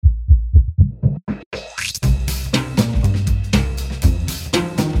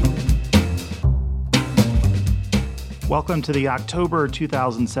Welcome to the October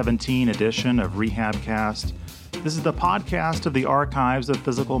 2017 edition of RehabCast. This is the podcast of the Archives of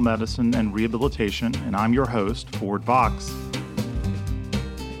Physical Medicine and Rehabilitation, and I'm your host, Ford Vox.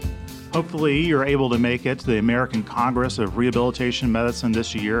 Hopefully, you're able to make it to the American Congress of Rehabilitation Medicine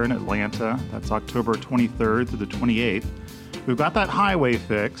this year in Atlanta. That's October 23rd through the 28th. We've got that highway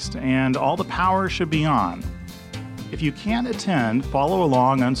fixed, and all the power should be on. If you can't attend, follow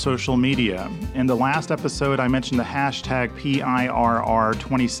along on social media. In the last episode, I mentioned the hashtag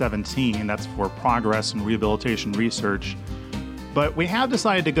PIRR2017. That's for Progress in Rehabilitation Research. But we have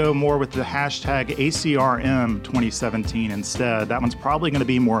decided to go more with the hashtag ACRM2017 instead. That one's probably going to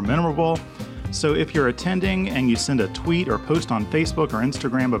be more memorable. So if you're attending and you send a tweet or post on Facebook or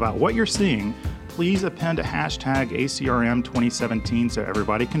Instagram about what you're seeing, please append a hashtag ACRM2017 so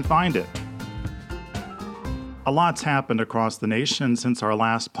everybody can find it. A lot's happened across the nation since our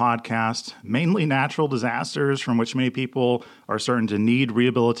last podcast, mainly natural disasters from which many people are certain to need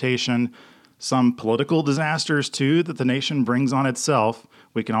rehabilitation. Some political disasters, too, that the nation brings on itself.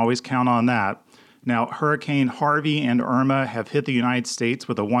 We can always count on that. Now, Hurricane Harvey and Irma have hit the United States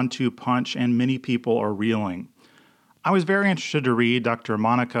with a 1-2 punch, and many people are reeling. I was very interested to read Dr.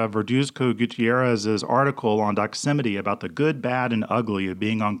 Monica Verduzco-Gutierrez's article on Doximity about the good, bad, and ugly of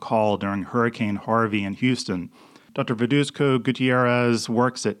being on call during Hurricane Harvey in Houston. Dr. Verduzco-Gutierrez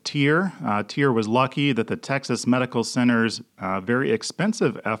works at TIER. TIER was lucky that the Texas Medical Center's very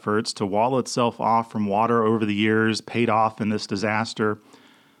expensive efforts to wall itself off from water over the years paid off in this disaster.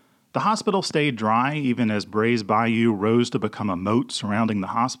 The hospital stayed dry even as Brays Bayou rose to become a moat surrounding the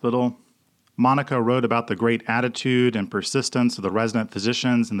hospital. Monica wrote about the great attitude and persistence of the resident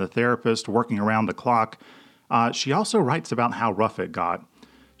physicians and the therapists working around the clock. She also writes about how rough it got.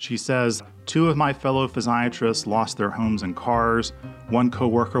 She says, 2 of my fellow physiatrists lost their homes and cars. 1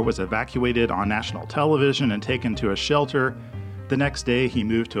 coworker was evacuated on national television and taken to a shelter. The next day, he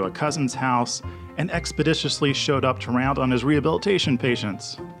moved to a cousin's house and expeditiously showed up to round on his rehabilitation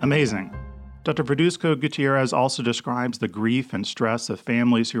patients. Amazing. Dr. Verduzco-Gutierrez also describes the grief and stress of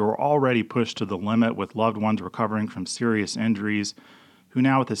families who are already pushed to the limit with loved ones recovering from serious injuries, who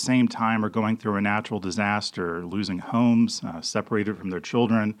now at the same time are going through a natural disaster, losing homes, separated from their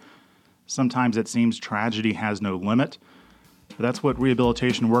children. Sometimes it seems tragedy has no limit. But that's what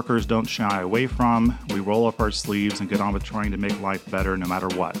rehabilitation workers don't shy away from. We roll up our sleeves and get on with trying to make life better no matter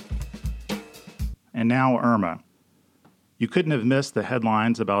what. And now Irma. You couldn't have missed the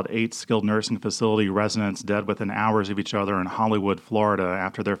headlines about 8 skilled nursing facility residents dead within hours of each other in Hollywood, Florida,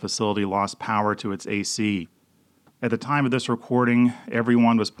 after their facility lost power to its AC. At the time of this recording,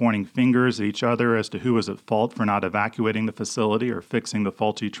 everyone was pointing fingers at each other as to who was at fault for not evacuating the facility or fixing the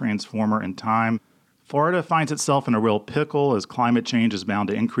faulty transformer in time. Florida finds itself in a real pickle as climate change is bound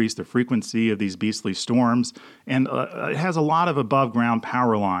to increase the frequency of these beastly storms, and it has a lot of above-ground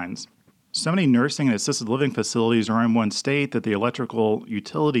power lines. So many nursing and assisted living facilities are in one state that the electrical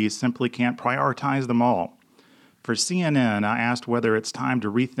utilities simply can't prioritize them all. For CNN, I asked whether it's time to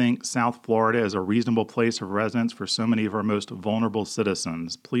rethink South Florida as a reasonable place of residence for so many of our most vulnerable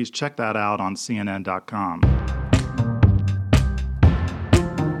citizens. Please check that out on CNN.com.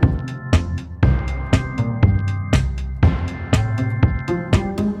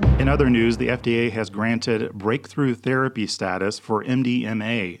 In other news, the FDA has granted breakthrough therapy status for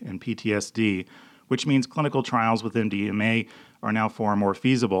MDMA and PTSD, which means clinical trials with MDMA are now far more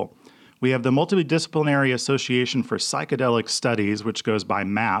feasible. We have the Multidisciplinary Association for Psychedelic Studies, which goes by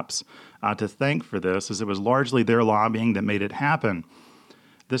MAPS, to thank for this, as it was largely their lobbying that made it happen.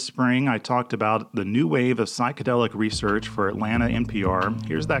 This spring, I talked about the new wave of psychedelic research for Atlanta NPR.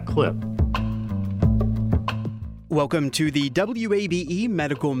 Here's that clip. Welcome to the WABE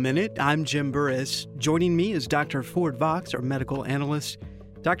Medical Minute. I'm Jim Burris. Joining me is Dr. Ford Vox, our medical analyst.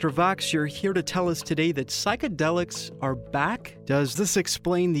 Dr. Vox, you're here to tell us today that psychedelics are back. Does this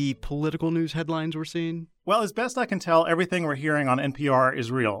explain the political news headlines we're seeing? Well, as best I can tell, everything we're hearing on NPR is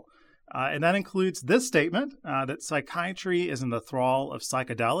real. And that includes this statement, that psychiatry is in the thrall of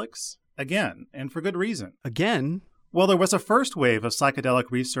psychedelics, again, and for good reason. Again? Well, there was a first wave of psychedelic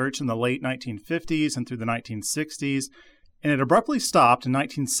research in the late 1950s and through the 1960s, and it abruptly stopped in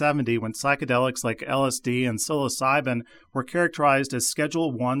 1970 when psychedelics like LSD and psilocybin were characterized as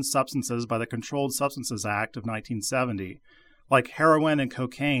Schedule I substances by the Controlled Substances Act of 1970. Like heroin and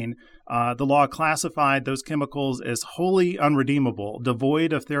cocaine, the law classified those chemicals as wholly unredeemable,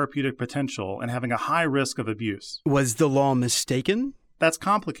 devoid of therapeutic potential, and having a high risk of abuse. Was the law mistaken? That's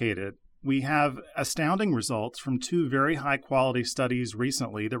complicated. We have astounding results from 2 very high-quality studies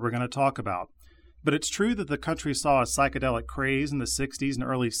recently that we're going to talk about. But it's true that the country saw a psychedelic craze in the 60s and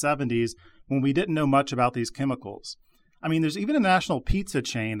early 70s when we didn't know much about these chemicals. I mean, there's even a national pizza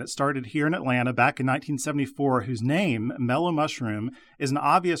chain that started here in Atlanta back in 1974 whose name, Mellow Mushroom, is an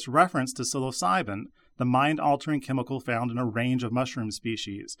obvious reference to psilocybin, the mind-altering chemical found in a range of mushroom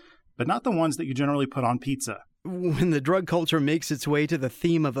species, but not the ones that you generally put on pizza. When the drug culture makes its way to the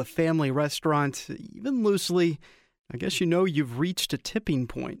theme of a family restaurant, even loosely, I guess you've reached a tipping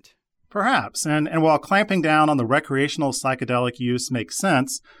point. Perhaps, and while clamping down on the recreational psychedelic use makes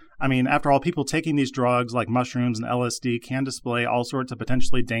sense, I mean, after all, people taking these drugs like mushrooms and LSD can display all sorts of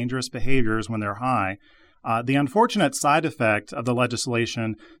potentially dangerous behaviors when they're high. The unfortunate side effect of the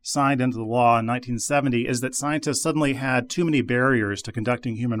legislation signed into the law in 1970 is that scientists suddenly had too many barriers to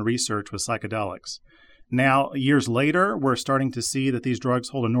conducting human research with psychedelics. Now, years later, we're starting to see that these drugs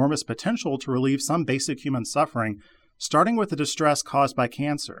hold enormous potential to relieve some basic human suffering, starting with the distress caused by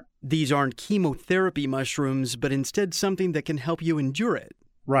cancer. These aren't chemotherapy mushrooms, but instead something that can help you endure it.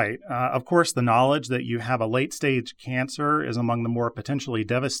 Right. Of course, the knowledge that you have a late-stage cancer is among the more potentially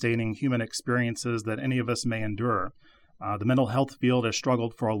devastating human experiences that any of us may endure. The mental health field has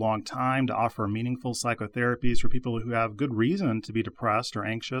struggled for a long time to offer meaningful psychotherapies for people who have good reason to be depressed or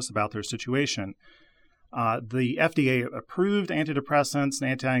anxious about their situation. The FDA approved antidepressants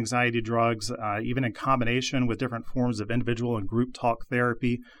and anti-anxiety drugs, even in combination with different forms of individual and group talk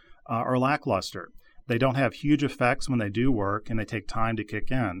therapy, are lackluster. They don't have huge effects when they do work, and they take time to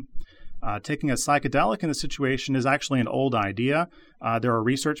kick in. Taking a psychedelic in this situation is actually an old idea. There are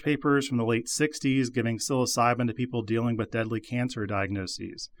research papers from the late 60s giving psilocybin to people dealing with deadly cancer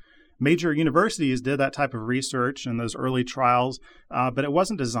diagnoses. Major universities did that type of research in those early trials, but it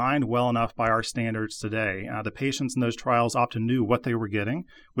wasn't designed well enough by our standards today. The patients in those trials often knew what they were getting,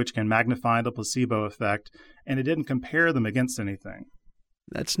 which can magnify the placebo effect, and it didn't compare them against anything.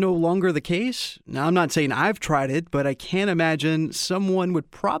 That's no longer the case. Now, I'm not saying I've tried it, but I can't imagine someone would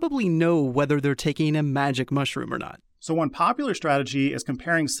probably know whether they're taking a magic mushroom or not. So one popular strategy is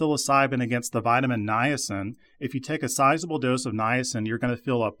comparing psilocybin against the vitamin niacin. If you take a sizable dose of niacin, you're going to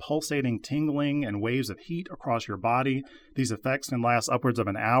feel a pulsating tingling and waves of heat across your body. These effects can last upwards of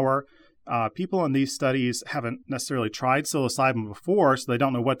an hour. People in these studies haven't necessarily tried psilocybin before, so they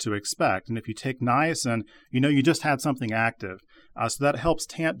don't know what to expect. And if you take niacin, you just had something active. So that helps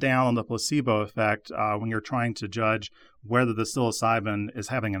tamp down on the placebo effect when you're trying to judge whether the psilocybin is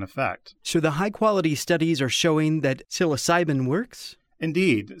having an effect. So the high-quality studies are showing that psilocybin works?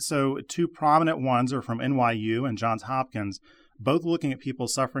 Indeed. So two prominent ones are from NYU and Johns Hopkins, both looking at people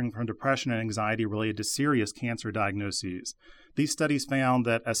suffering from depression and anxiety related to serious cancer diagnoses. These studies found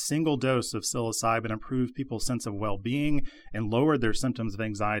that a single dose of psilocybin improved people's sense of well-being and lowered their symptoms of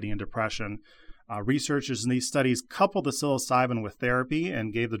anxiety and depression. Researchers in these studies coupled the psilocybin with therapy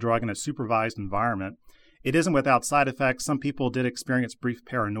and gave the drug in a supervised environment. It isn't without side effects. Some people did experience brief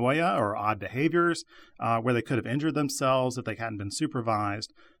paranoia or odd behaviors where they could have injured themselves if they hadn't been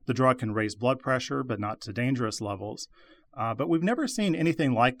supervised. The drug can raise blood pressure, but not to dangerous levels. But we've never seen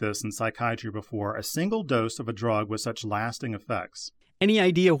anything like this in psychiatry before, a single dose of a drug with such lasting effects. Any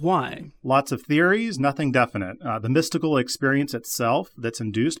idea why? Lots of theories, nothing definite. The mystical experience itself that's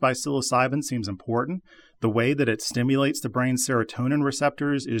induced by psilocybin seems important. The way that it stimulates the brain's serotonin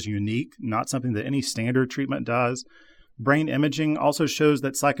receptors is unique, not something that any standard treatment does. Brain imaging also shows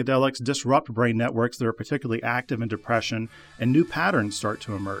that psychedelics disrupt brain networks that are particularly active in depression, and new patterns start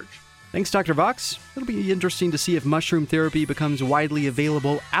to emerge. Thanks, Dr. Vox. It'll be interesting to see if mushroom therapy becomes widely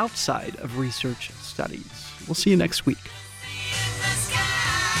available outside of research studies. We'll see you next week.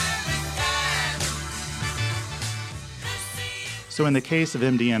 So in the case of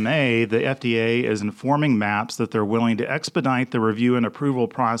MDMA, the FDA is informing MAPS that they're willing to expedite the review and approval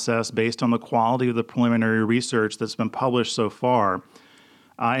process based on the quality of the preliminary research that's been published so far.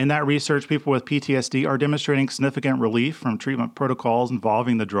 In that research, people with PTSD are demonstrating significant relief from treatment protocols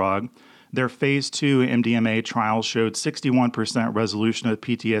involving the drug. Their Phase 2 MDMA trials showed 61% resolution of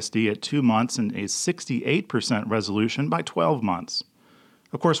PTSD at 2 months and a 68% resolution by 12 months.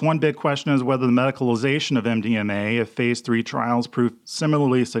 Of course, one big question is whether the medicalization of MDMA, if Phase 3 trials prove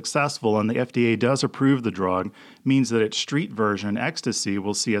similarly successful and the FDA does approve the drug, means that its street version, ecstasy,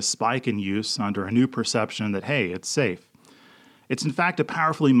 will see a spike in use under a new perception that, hey, it's safe. It's in fact a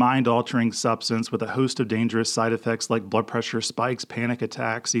powerfully mind-altering substance with a host of dangerous side effects like blood pressure spikes, panic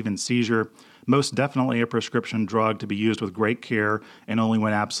attacks, even seizure. Most definitely a prescription drug to be used with great care and only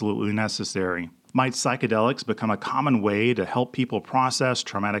when absolutely necessary. Might psychedelics become a common way to help people process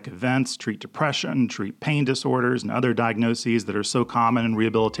traumatic events, treat depression, treat pain disorders, and other diagnoses that are so common in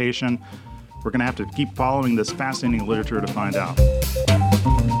rehabilitation? We're going to have to keep following this fascinating literature to find out.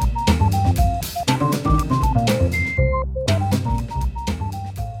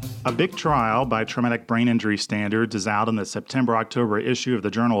 A big trial by Traumatic Brain Injury Standards is out in the September-October issue of the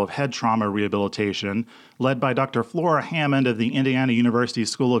Journal of Head Trauma Rehabilitation, led by Dr. Flora Hammond of the Indiana University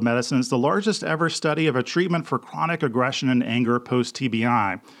School of Medicine. It's the largest ever study of a treatment for chronic aggression and anger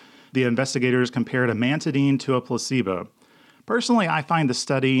post-TBI. The investigators compared amantadine to a placebo. Personally, I find the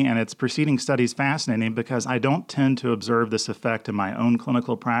study and its preceding studies fascinating because I don't tend to observe this effect in my own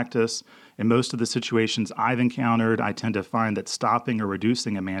clinical practice. In most of the situations I've encountered, I tend to find that stopping or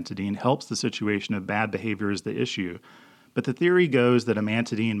reducing amantadine helps the situation of bad behavior as the issue. But the theory goes that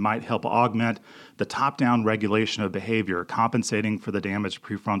amantadine might help augment the top-down regulation of behavior, compensating for the damaged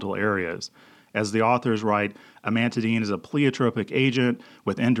prefrontal areas. As the authors write, amantadine is a pleiotropic agent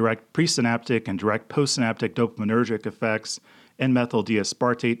with indirect presynaptic and direct postsynaptic dopaminergic effects, N-methyl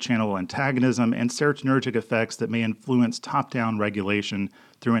D-aspartate channel antagonism, and serotonergic effects that may influence top-down regulation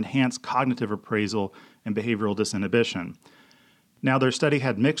through enhanced cognitive appraisal and behavioral disinhibition. Now, their study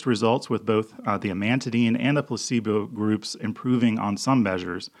had mixed results with both the amantadine and the placebo groups improving on some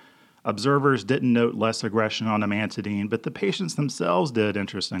measures. Observers didn't note less aggression on amantadine, but the patients themselves did,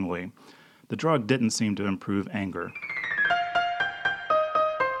 interestingly. The drug didn't seem to improve anger.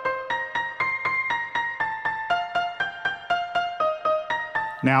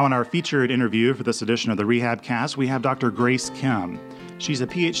 Now, in our featured interview for this edition of the RehabCast, we have Dr. Grace Kim. She's a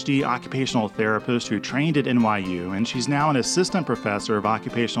PhD occupational therapist who trained at NYU, and she's now an assistant professor of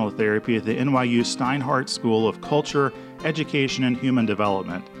occupational therapy at the NYU Steinhardt School of Culture, Education, and Human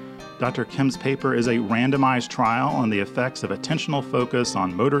Development. Dr. Kim's paper is a randomized trial on the effects of attentional focus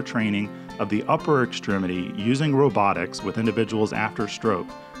on motor training of the upper extremity using robotics with individuals after stroke,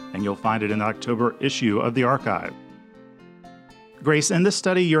 and you'll find it in the October issue of the Archive. Grace, in this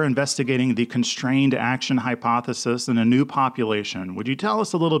study, you're investigating the constrained action hypothesis in a new population. Would you tell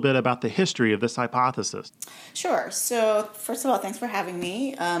us a little bit about the history of this hypothesis? Sure. So, first of all, thanks for having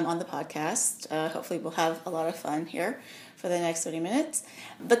me on the podcast. Hopefully, we'll have a lot of fun here for the next 30 minutes.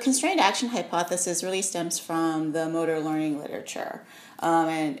 The constrained action hypothesis really stems from the motor learning literature.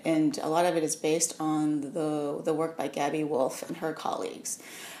 And a lot of it is based on the work by Gabby Wolf and her colleagues.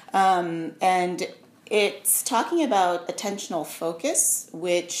 And it's talking about attentional focus,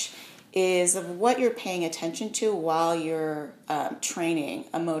 which is of what you're paying attention to while you're training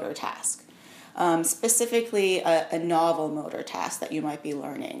a motor task. Specifically, a novel motor task that you might be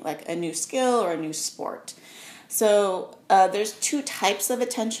learning, like a new skill or a new sport. So there's two types of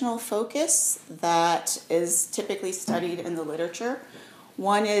attentional focus that is typically studied in the literature.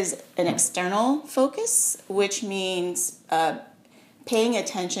 One is an external focus, which means paying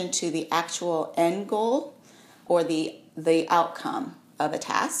attention to the actual end goal or the outcome of a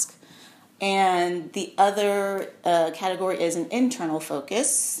task. And the other category is an internal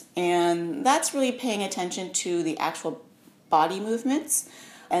focus, and that's really paying attention to the actual body movements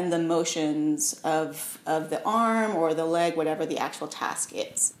and the motions of the arm or the leg, whatever the actual task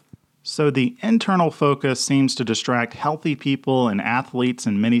is. So the internal focus seems to distract healthy people and athletes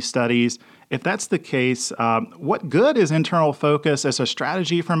in many studies. If that's the case, what good is internal focus as a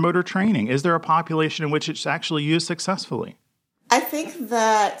strategy for motor training? Is there a population in which it's actually used successfully? I think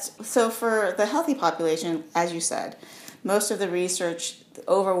that, so for the healthy population, as you said, most of the research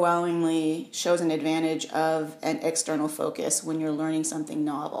overwhelmingly shows an advantage of an external focus when you're learning something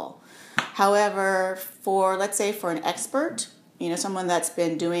novel. However, let's say for an expert, someone that's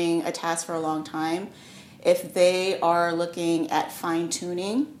been doing a task for a long time, if they are looking at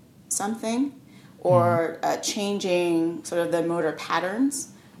fine-tuning something or changing sort of the motor patterns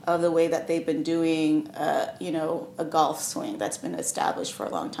of the way that they've been doing, a golf swing that's been established for a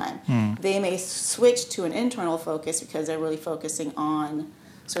long time. They may switch to an internal focus because they're really focusing on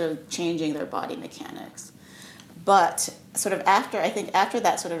sort of changing their body mechanics. But sort of after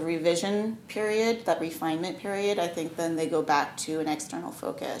that sort of revision period, that refinement period, I think then they go back to an external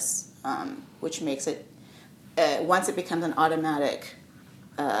focus, which makes it, once it becomes an automatic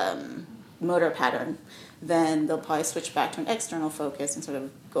motor pattern, then they'll probably switch back to an external focus and sort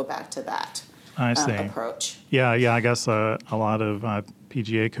of go back to that approach. Yeah, I guess a lot of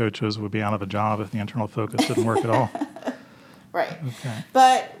PGA coaches would be out of a job if the internal focus didn't work at all. Right. Okay.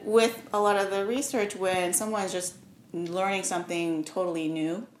 But with a lot of the research, when someone's just learning something totally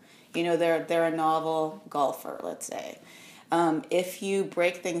new, they're a novel golfer, let's say. If you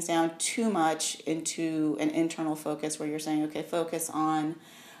break things down too much into an internal focus where you're saying, okay, focus on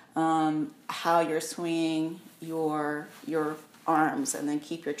how you're swinging your arms and then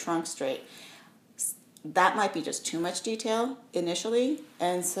keep your trunk straight, that might be just too much detail initially.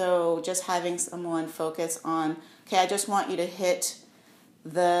 And so just having someone focus on, okay, I just want you to hit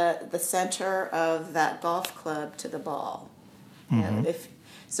the center of that golf club to the ball.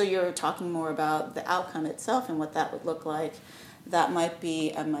 So you're talking more about the outcome itself and what that would look like. That might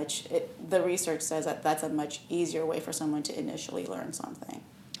be the research says that that's a much easier way for someone to initially learn something.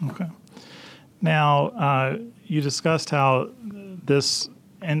 Okay. Now, you discussed how this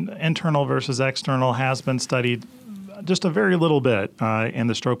internal versus external has been studied just a very little bit in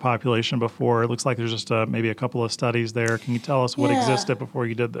the stroke population before. It looks like there's just maybe a couple of studies there. Can you tell us what existed before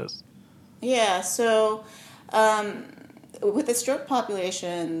you did this? Yeah, so with the stroke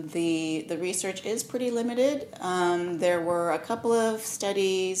population, the research is pretty limited. There were a couple of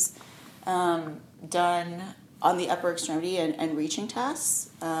studies done on the upper extremity and reaching tests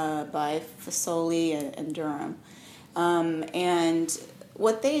by Fasoli and Durham. And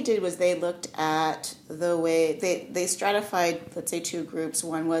what they did was they looked at the way they stratified, let's say, two groups.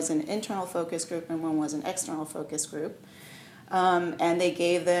 One was an internal focus group and one was an external focus group. And they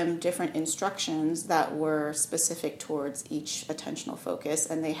gave them different instructions that were specific towards each attentional focus,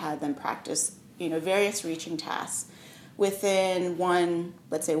 and they had them practice, various reaching tasks within one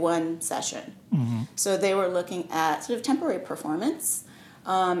session. Mm-hmm. So they were looking at sort of temporary performance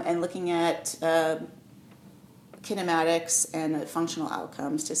and looking at kinematics and functional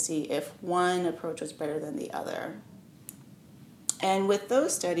outcomes to see if one approach was better than the other. And with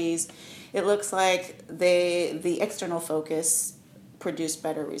those studies, it looks like the external focus produced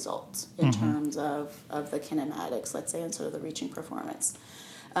better results in terms of the kinematics, let's say, and sort of the reaching performance.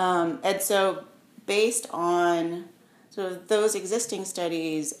 And so based on sort of those existing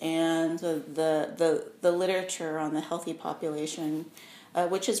studies and the literature on the healthy population,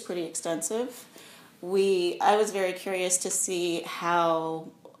 which is pretty extensive, I was very curious to see how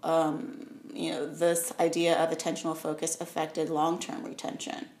this idea of attentional focus affected long-term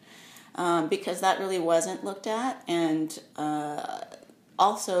retention, because that really wasn't looked at, and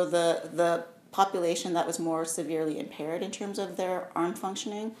also the population that was more severely impaired in terms of their arm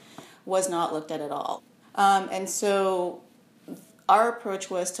functioning was not looked at all. And so our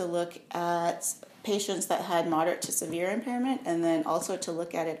approach was to look at patients that had moderate to severe impairment, and then also to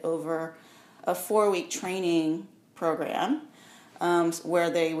look at it over a 4-week training program where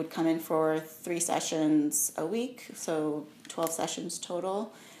they would come in for 3 sessions a week, so 12 sessions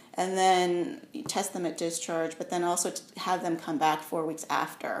total, and then test them at discharge, but then also have them come back 4 weeks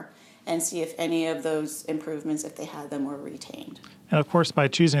after and see if any of those improvements, if they had them, were retained. And of course, by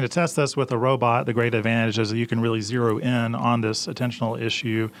choosing to test this with a robot, the great advantage is that you can really zero in on this attentional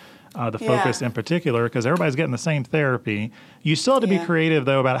issue, the focus in particular, because everybody's getting the same therapy. You still have to be creative,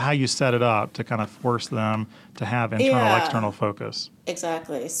 though, about how you set it up to kind of force them to have internal, external focus.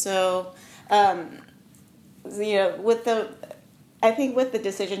 Exactly. So, I think with the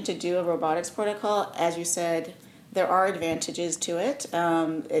decision to do a robotics protocol, as you said, there are advantages to it.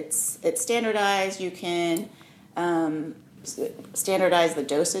 It's standardized. You can standardize the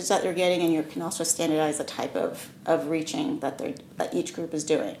dosage that they're getting, and you can also standardize the type of reaching that each group is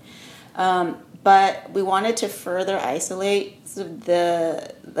doing. But we wanted to further isolate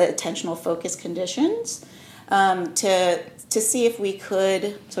the attentional focus conditions to see if we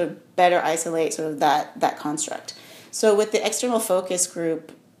could sort of better isolate sort of that construct. So with the external focus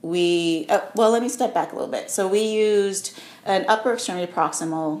group, let me step back a little bit. So we used an upper extremity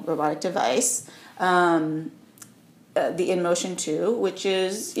proximal robotic device, the InMotion 2, which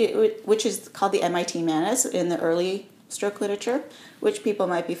is called the MIT Manus in the early stroke literature, which people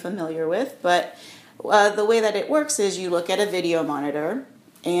might be familiar with. But the way that it works is you look at a video monitor,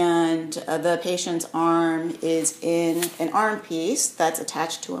 and the patient's arm is in an arm piece that's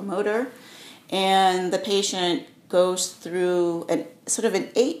attached to a motor, and the patient goes through sort of an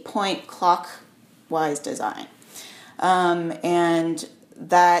 8-point clockwise design. And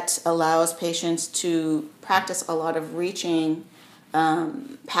that allows patients to practice a lot of reaching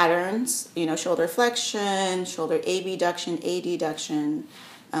patterns, shoulder flexion, shoulder abduction, adduction,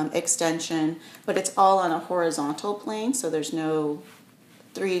 extension, but it's all on a horizontal plane, so there's no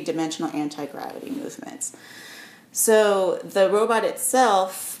 3-dimensional anti-gravity movements. So the robot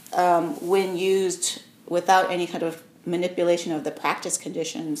itself, when used without any kind of manipulation of the practice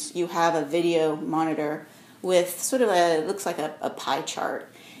conditions, you have a video monitor with sort of looks like a pie chart,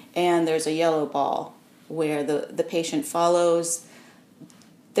 and there's a yellow ball where the patient follows.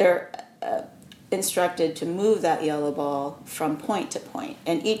 They're instructed to move that yellow ball from point to point,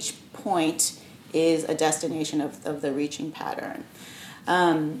 and each point is a destination of the reaching pattern.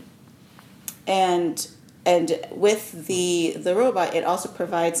 And with the robot, it also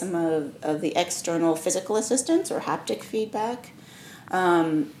provides some of the external physical assistance or haptic feedback.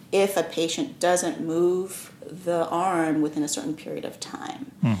 if a patient doesn't move the arm within a certain period of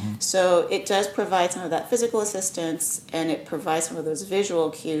time. So it does provide some of that physical assistance, and it provides some of those visual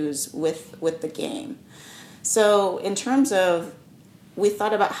cues with the game. So in terms of, we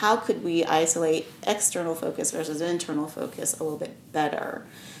thought about how could we isolate external focus versus internal focus a little bit better.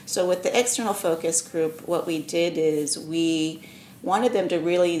 So with the external focus group, what we did is we wanted them to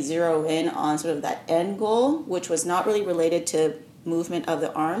really zero in on sort of that end goal, which was not really related to movement of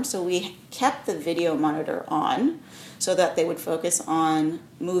the arm. So we kept the video monitor on so that they would focus on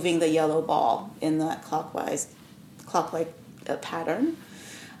moving the yellow ball in that clock-like pattern.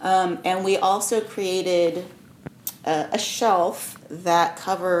 And we also created a shelf that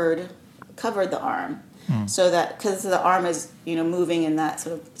covered the arm, so that, because the arm is moving in that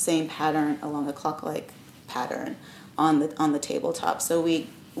sort of same pattern along a clock-like pattern on the tabletop. So we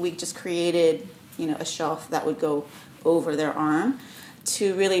just created a shelf that would go over their arm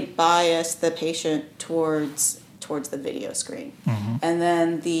to really bias the patient towards the video screen. And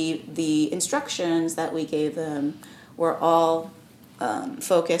then the instructions that we gave them were all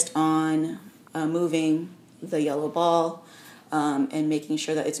focused on moving the yellow ball and making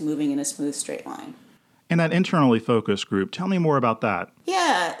sure that it's moving in a smooth straight line. And that internally focused group, tell me more about that.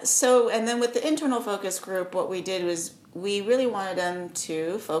 Yeah, so, and then with the internal focus group, what we did was we really wanted them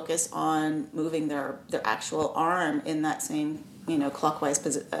to focus on moving their actual arm in that same, clockwise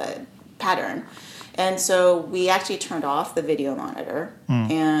pattern. And so we actually turned off the video monitor,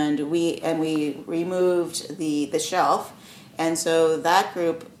 and we removed the shelf. And so that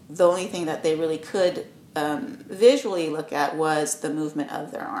group, the only thing that they really could visually look at was the movement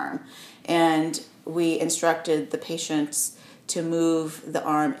of their arm. And we instructed the patients to move the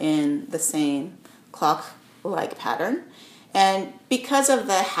arm in the same clock-like pattern. And because of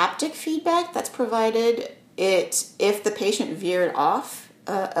the haptic feedback that's provided, if the patient veered off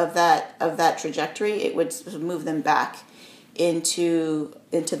of that trajectory, it would move them back into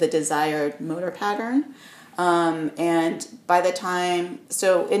the desired motor pattern. And by the time,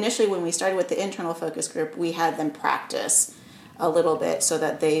 so initially when we started with the internal focus group, we had them practice a little bit so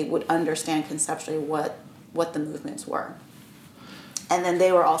that they would understand conceptually what the movements were. And then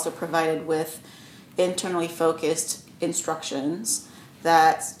they were also provided with internally focused instructions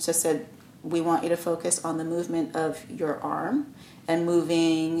that just said, we want you to focus on the movement of your arm and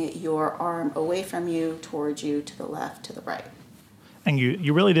moving your arm away from you, towards you, to the left, to the right. And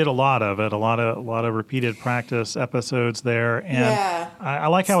you really did a lot of it, a lot of repeated practice episodes there. And yeah. I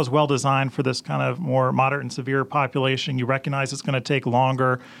like how it was well designed for this kind of more moderate and severe population. You recognize it's going to take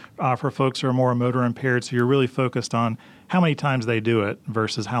longer for folks who are more motor impaired, so you're really focused on how many times they do it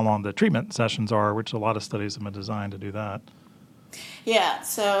versus how long the treatment sessions are, which a lot of studies have been designed to do that. Yeah,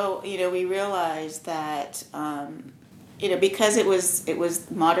 so we realized that because it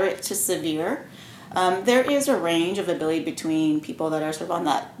was moderate to severe. There is a range of ability between people that are sort of on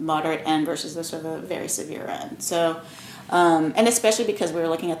that moderate end versus the sort of very severe end. So, and especially because we were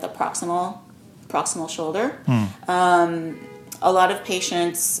looking at the proximal shoulder, a lot of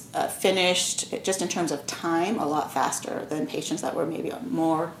patients finished, just in terms of time, a lot faster than patients that were maybe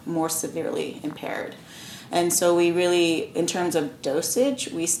more severely impaired. And so we really, in terms of dosage,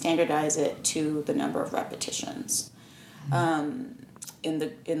 we standardize it to the number of repetitions.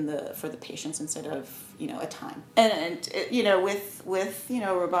 For the patients instead of a time, and with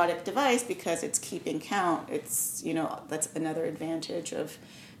a robotic device, because it's keeping count, it's that's another advantage of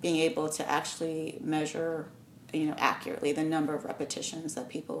being able to actually measure accurately the number of repetitions that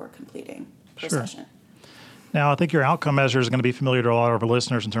people were completing per session. Now, I think your outcome measure is going to be familiar to a lot of our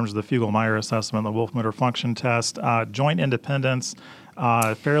listeners in terms of the Fugl-Meyer assessment, the Wolf Motor Function Test, joint independence.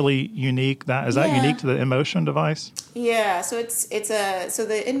 Fairly unique. Is that unique to the InMotion device? Yeah, so so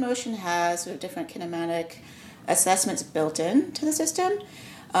the InMotion has sort of different kinematic assessments built into the system,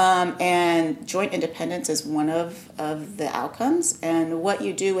 and joint independence is one of the outcomes. And what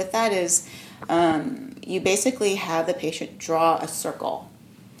you do with that is you basically have the patient draw a circle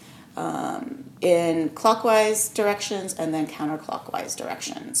in clockwise directions and then counterclockwise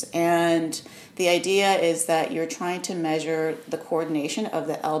directions. And the idea is that you're trying to measure the coordination of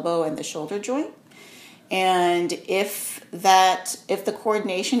the elbow and the shoulder joint. And if the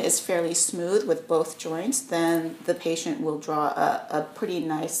coordination is fairly smooth with both joints, then the patient will draw a pretty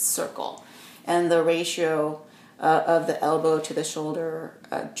nice circle. And the ratio of the elbow to the shoulder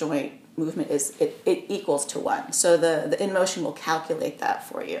joint movement it equals to 1. So the InMotion will calculate that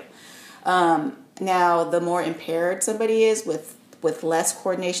for you. Now, the more impaired somebody is with less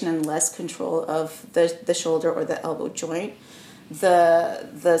coordination and less control of the shoulder or the elbow joint,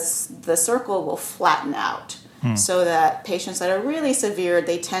 the circle will flatten out. so that patients that are really severe,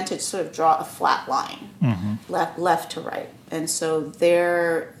 they tend to sort of draw a flat line, left to right. And so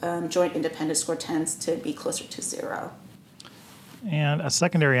their joint independence score tends to be closer to 0. And a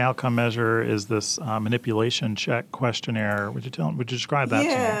secondary outcome measure is this manipulation check questionnaire. Would you describe that to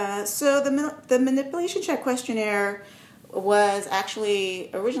me? Yeah, so the manipulation check questionnaire was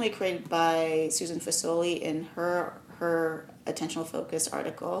actually originally created by Susan Fasoli in her attentional focus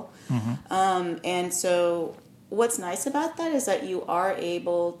article. And so what's nice about that is that you are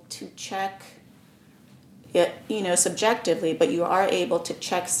able to check it, subjectively, but you are able to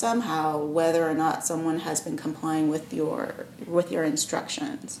check somehow whether or not someone has been complying with your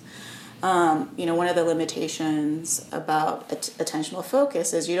instructions. One of the limitations about attentional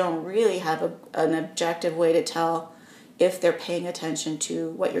focus is you don't really have an objective way to tell if they're paying attention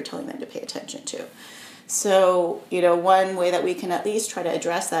to what you're telling them to pay attention to. So, one way that we can at least try to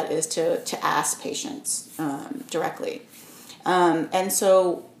address that is to ask patients directly. And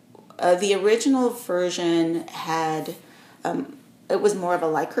so the original version had, it was more of a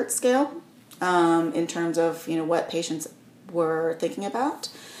Likert scale in terms of, what patients were thinking about.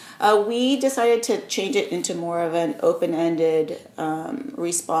 We decided to change it into more of an open-ended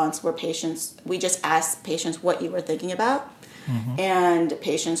response where we just asked patients what you were thinking about. And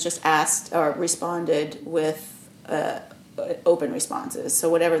patients just asked or responded with open responses. So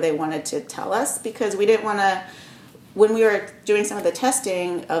whatever they wanted to tell us, because we didn't want to, when we were doing some of the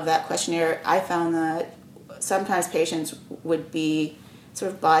testing of that questionnaire, I found that sometimes patients would be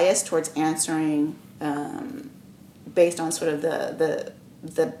sort of biased towards answering based on sort of the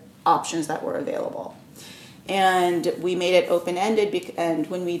options that were available. And we made it open-ended, and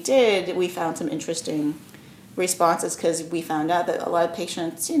when we did, we found some interesting responses because we found out that a lot of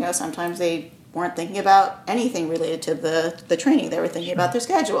patients, sometimes they weren't thinking about anything related to the training. They were thinking about their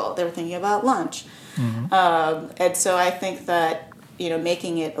schedule. They were thinking about lunch. And so I think that,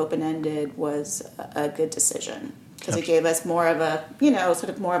 making it open-ended was a good decision because it gave us more of a, sort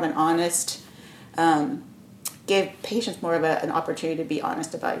of more of an honest, gave patients more of an opportunity to be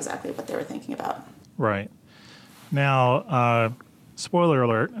honest about exactly what they were thinking about. Right. Now, spoiler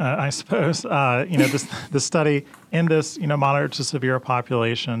alert, I suppose, the study in this, moderate to severe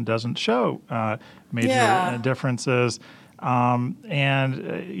population doesn't show major differences. Let's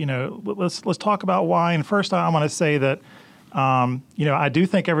talk about why. And first, I want to say that, I do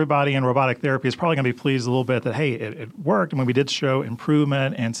think everybody in robotic therapy is probably going to be pleased a little bit that, hey, it worked. I mean, we did show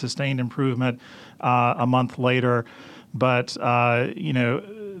improvement and sustained improvement a month later. But,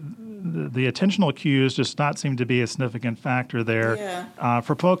 the attentional cues just not seem to be a significant factor there. Yeah.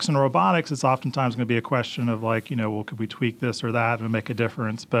 For folks in robotics, it's oftentimes going to be a question of could we tweak this or that and make a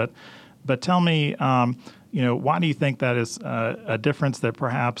difference? But tell me, why do you think that is a difference that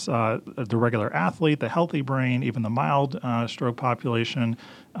perhaps the regular athlete, the healthy brain, even the mild stroke population,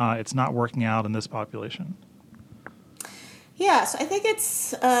 it's not working out in this population? Yeah, so I think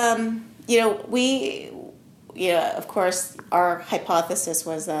it's, of course, our hypothesis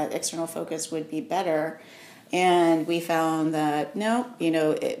was that external focus would be better. And we found that,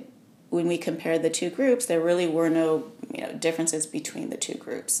 when we compared the two groups, there really were no, differences between the two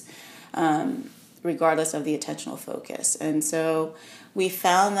groups, regardless of the attentional focus. And so we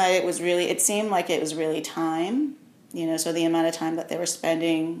found that it seemed like it was really time, so the amount of time that they were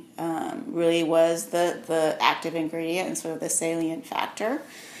spending really was the active ingredient and sort of the salient factor.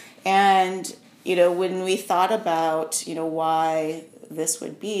 And when we thought about, why this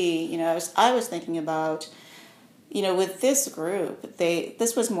would be, I was thinking about, with this group,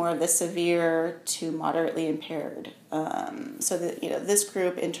 this was more of the severe to moderately impaired. So that, this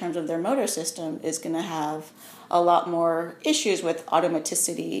group, in terms of their motor system, is going to have a lot more issues with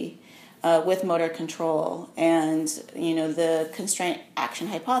automaticity, with motor control. And, the constraint action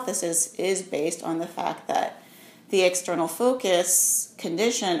hypothesis is based on the fact that the external focus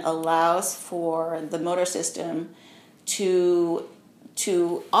condition allows for the motor system to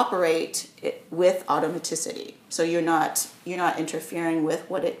operate with automaticity. So you're not interfering with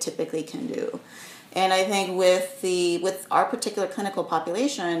what it typically can do. And I think with our particular clinical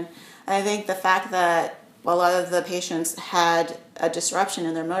population, I think the fact that a lot of the patients had a disruption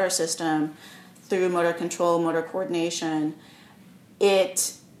in their motor system through motor control, motor coordination,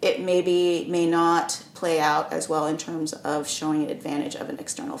 it may not play out as well in terms of showing an advantage of an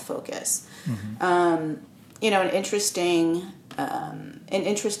external focus. An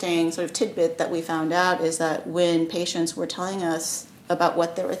interesting sort of tidbit that we found out is that when patients were telling us about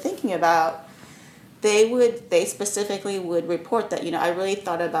what they were thinking about, they specifically would report that, I really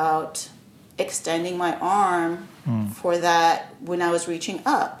thought about extending my arm for that when I was reaching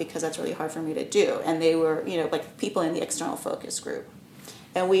up, because that's really hard for me to do. And they were, like people in the external focus group.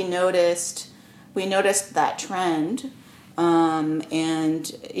 And we noticed that trend.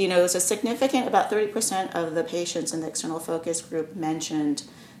 And, it was a significant, about 30% of the patients in the external focus group mentioned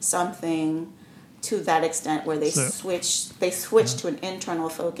something to that extent where they switched to an internal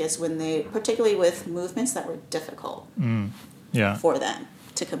focus particularly with movements that were difficult for them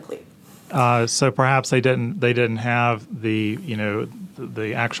to complete. So perhaps they didn't have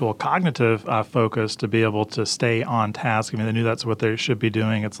the actual cognitive focus to be able to stay on task. I mean, they knew that's what they should be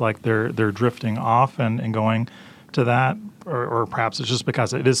doing. It's like they're drifting off and going to that, or perhaps it's just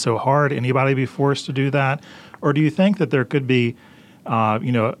because it is so hard. Anybody be forced to do that, or do you think that there could be,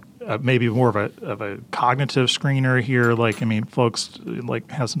 maybe more of a cognitive screener here? Like, I mean, folks like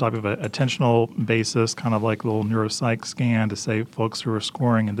have some type of a attentional basis, kind of like a little neuropsych scan to say folks who are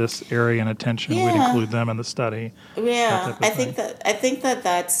scoring in this area in attention, we'd include them in the study. Yeah, I think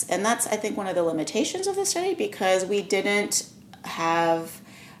that's I think one of the limitations of the study, because we didn't have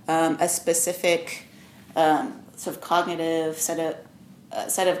a specific sort of cognitive set of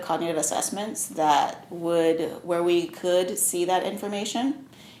cognitive assessments where we could see that information.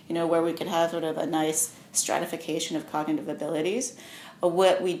 Where we could have sort of a nice stratification of cognitive abilities.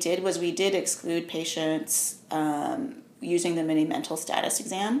 What we did was we did exclude patients using the mini mental status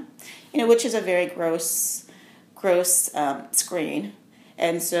exam, which is a very gross screen.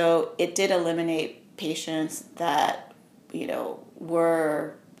 And so it did eliminate patients that,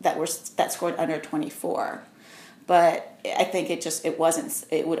 that scored under 24. But I think it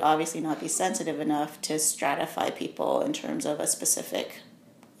would obviously not be sensitive enough to stratify people in terms of a specific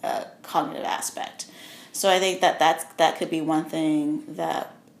cognitive aspect. So I think that could be one thing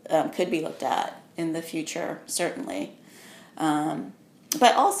that could be looked at in the future, certainly.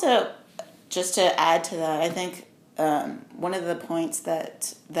 But also, just to add to that, I think one of the points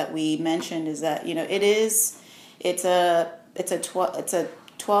that we mentioned is that it's a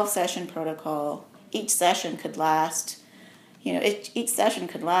 12 session protocol. Each session could last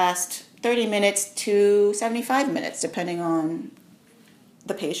 30 minutes to 75 minutes, depending on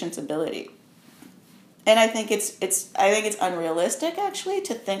the patient's ability. And I think it's unrealistic, actually,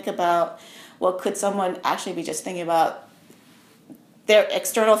 to think about, well, could someone actually be just thinking about their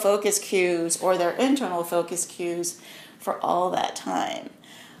external focus cues or their internal focus cues for all that time,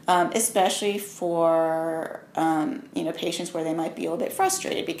 especially for patients where they might be a little bit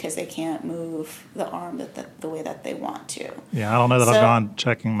frustrated because they can't move the arm the way that they want to. Yeah, I don't know that I've gone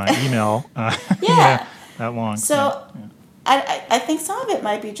checking my email that long. So. Yeah. I think some of it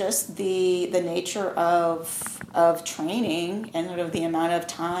might be just the nature of training and sort of the amount of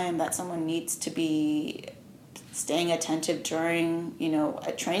time that someone needs to be staying attentive during,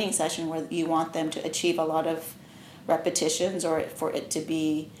 a training session where you want them to achieve a lot of repetitions or for it to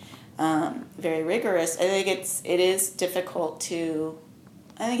be very rigorous. I think it is difficult I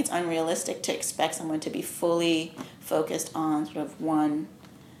think it's unrealistic to expect someone to be fully focused on sort of one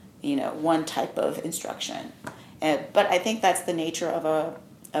type of instruction. But I think that's the nature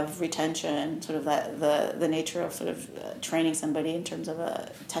of retention, sort of the nature of sort of training somebody in terms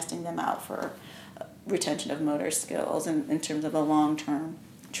of testing them out for retention of motor skills and in terms of a long-term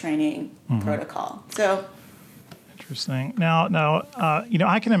training protocol. So interesting. Now,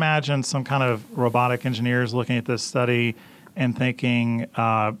 I can imagine some kind of robotic engineers looking at this study and thinking,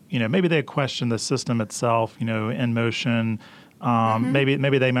 maybe they question the system itself, in motion.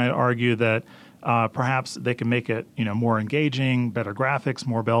 Maybe they might argue that perhaps they can make it, more engaging, better graphics,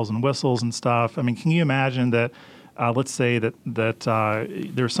 more bells and whistles and stuff. I mean, can you imagine that? Let's say that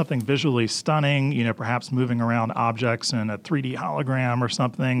there's something visually stunning, perhaps moving around objects in a 3D hologram or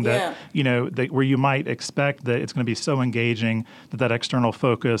something that where you might expect that it's going to be so engaging that external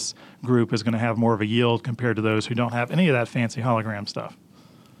focus group is going to have more of a yield compared to those who don't have any of that fancy hologram stuff.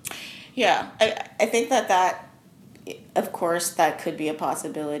 Yeah, I think that. Of course, that could be a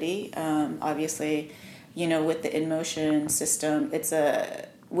possibility. Obviously, with the InMotion system,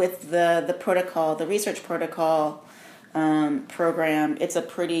 with the protocol, the research protocol program, it's a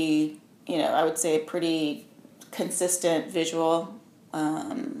pretty, I would say a pretty consistent visual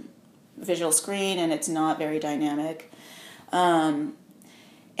screen, and it's not very dynamic. And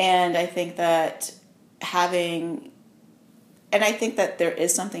I think that I think that there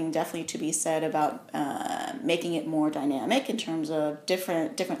is something definitely to be said about making it more dynamic in terms of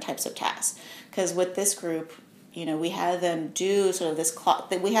different types of tasks. Because with this group, we had them do sort of this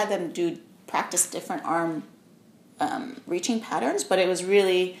practice different arm reaching patterns, but it was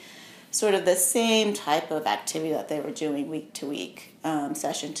really sort of the same type of activity that they were doing week to week,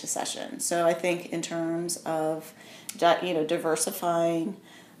 session to session. So I think in terms of diversifying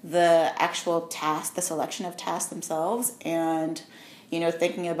the actual task, the selection of tasks themselves, and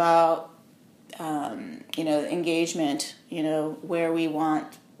thinking about engagement, where we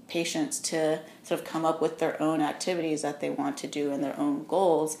want patients to sort of come up with their own activities that they want to do and their own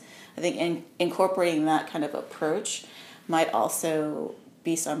goals. I think incorporating that kind of approach might also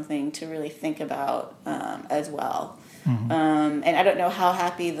be something to really think about as well. Mm-hmm. And I don't know how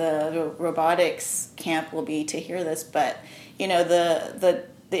happy the robotics camp will be to hear this, but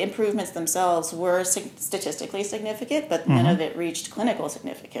the improvements themselves were statistically significant, but none of it reached clinical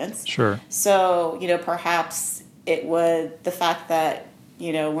significance. Sure. So, perhaps it would, the fact that,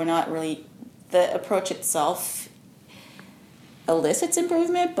 we're not really, the approach itself elicits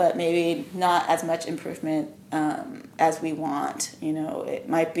improvement, but maybe not as much improvement as we want. It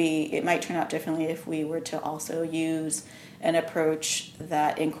might turn out differently if we were to also use an approach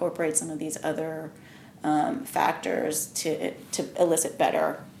that incorporates some of these other factors to elicit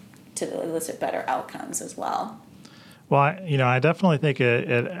better outcomes as well. Well, I definitely think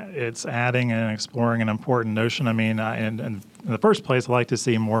it's adding and exploring an important notion. I mean, and in the first place, I like to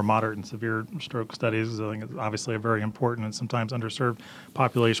see more moderate and severe stroke studies. I think it's obviously a very important and sometimes underserved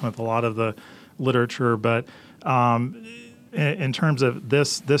population with a lot of the literature. But in terms of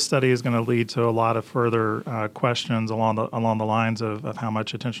this study is going to lead to a lot of further questions along the lines of how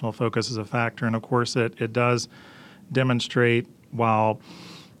much attentional focus is a factor. And of course, it does demonstrate while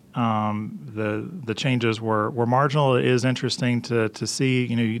the changes were marginal. It is interesting to see.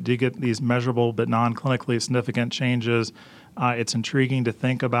 You do get these measurable but non-clinically significant changes. It's intriguing to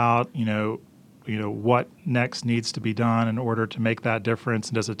think about. What next needs to be done in order to make that difference,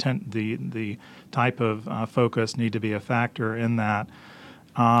 and does the type of focus need to be a factor in that?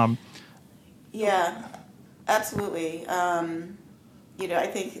 Yeah, absolutely. I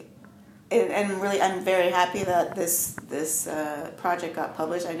think. And really, I'm very happy that this project got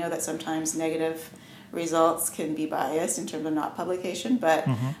published. I know that sometimes negative results can be biased in terms of not publication, but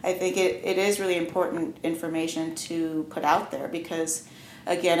I think it is really important information to put out there because,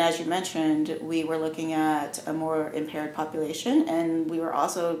 again, as you mentioned, we were looking at a more impaired population, and we were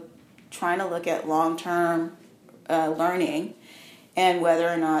also trying to look at long-term learning and whether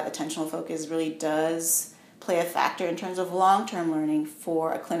or not attentional focus really does play a factor in terms of long-term learning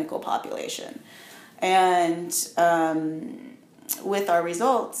for a clinical population. And with our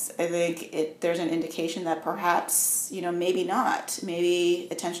results, I think there's an indication that perhaps, maybe not. Maybe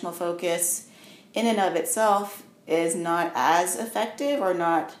attentional focus in and of itself is not as effective or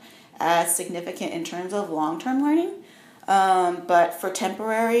not as significant in terms of long-term learning. But for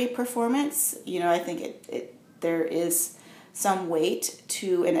temporary performance, I think there is some weight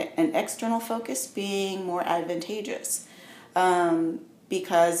to an external focus being more advantageous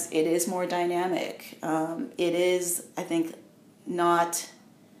because it is more dynamic. It is, I think, not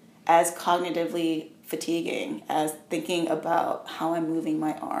as cognitively fatiguing as thinking about how I'm moving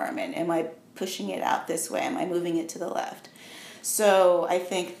my arm and am I pushing it out this way? Am I moving it to the left? So I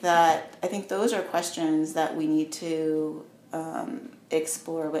think those are questions that we need to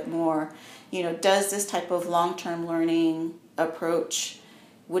explore a bit more. Does this type of long-term learning approach,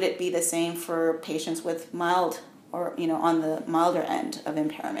 would it be the same for patients with mild or, on the milder end of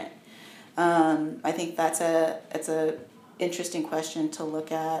impairment? I think it's a interesting question to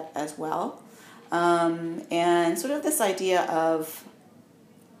look at as well. And sort of this idea of,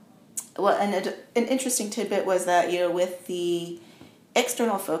 an interesting tidbit was that, with the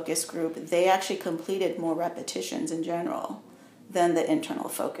external focus group, they actually completed more repetitions in general than the internal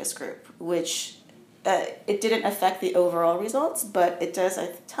focus group, which it didn't affect the overall results, but it does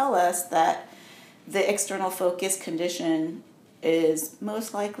tell us that the external focus condition is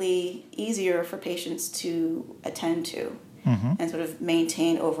most likely easier for patients to attend to and sort of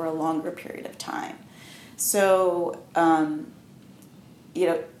maintain over a longer period of time. So,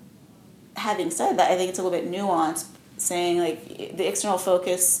 having said that, I think it's a little bit nuanced, saying like the external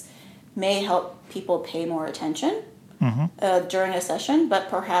focus may help people pay more attention during a session, but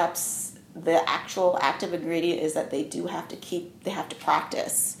perhaps the actual active ingredient is that they have to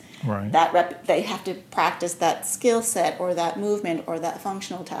practice. Right. They have to practice that skill set or that movement or that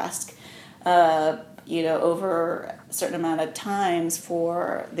functional task, over a certain amount of times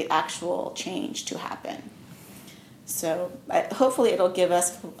for the actual change to happen. So hopefully it'll give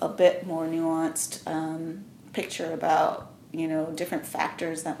us a bit more nuanced picture about, different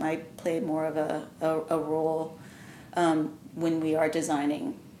factors that might play more of a role when we are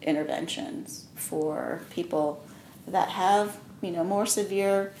designing interventions for people that have more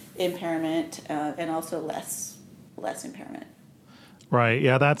severe impairment and also less impairment. Right.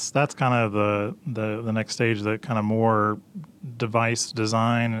 Yeah, that's kind of the next stage, the kind of more device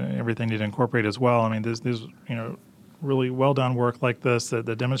design and everything need to incorporate as well. I mean, there's really well done work like this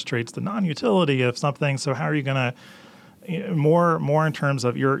that demonstrates the non-utility of something. So how are you going to more in terms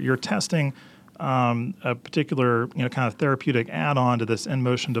of you're testing a particular kind of therapeutic add-on to this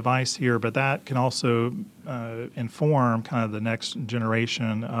in-motion device here, but that can also inform kind of the next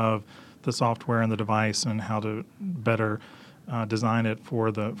generation of the software and the device and how to better design it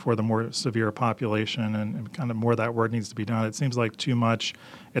for the more severe population, and kind of more of that work needs to be done. It seems like too much.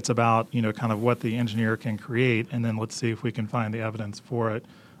 It's about kind of what the engineer can create, and then let's see if we can find the evidence for it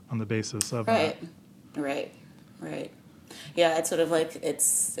on the basis of that. Right. Yeah, it's sort of like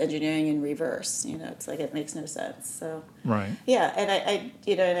it's engineering in reverse. It's like it makes no sense. So right. Yeah, and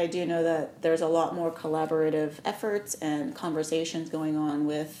I do know that there's a lot more collaborative efforts and conversations going on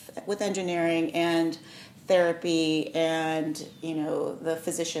with engineering and therapy and the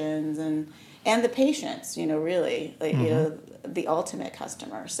physicians and the patients. Really, like the ultimate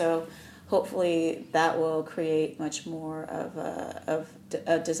customer. So hopefully that will create much more of a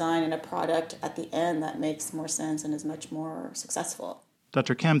design and a product at the end that makes more sense and is much more successful.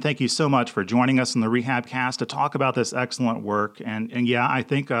 Dr. Kim, thank you so much for joining us on the RehabCast to talk about this excellent work. And yeah, I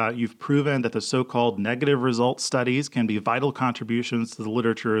think you've proven that the so-called negative result studies can be vital contributions to the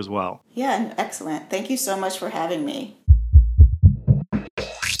literature as well. Yeah, excellent. Thank you so much for having me.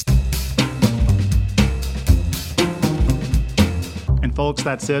 And folks,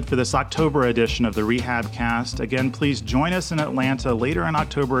 that's it for this October edition of the RehabCast. Again, please join us in Atlanta later in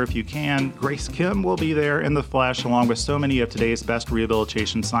October if you can. Grace Kim will be there in the flesh along with so many of today's best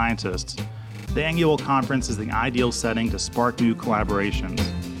rehabilitation scientists. The annual conference is the ideal setting to spark new collaborations.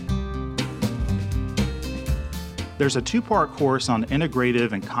 There's a 2-part course on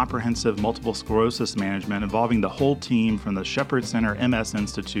integrative and comprehensive multiple sclerosis management involving the whole team from the Shepherd Center MS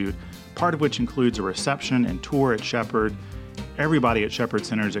Institute, part of which includes a reception and tour at Shepherd. Everybody at Shepherd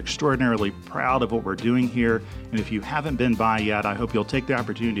Center is extraordinarily proud of what we're doing here, and if you haven't been by yet, I hope you'll take the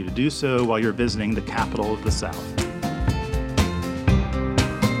opportunity to do so while you're visiting the capital of the South.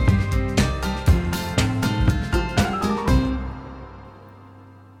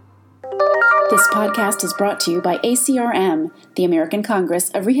 This podcast is brought to you by ACRM, the American Congress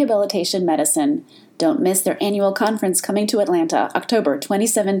of Rehabilitation Medicine. Don't miss their annual conference coming to Atlanta, October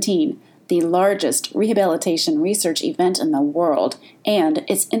 2017. The largest rehabilitation research event in the world, and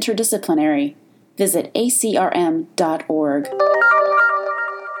it's interdisciplinary. Visit acrm.org.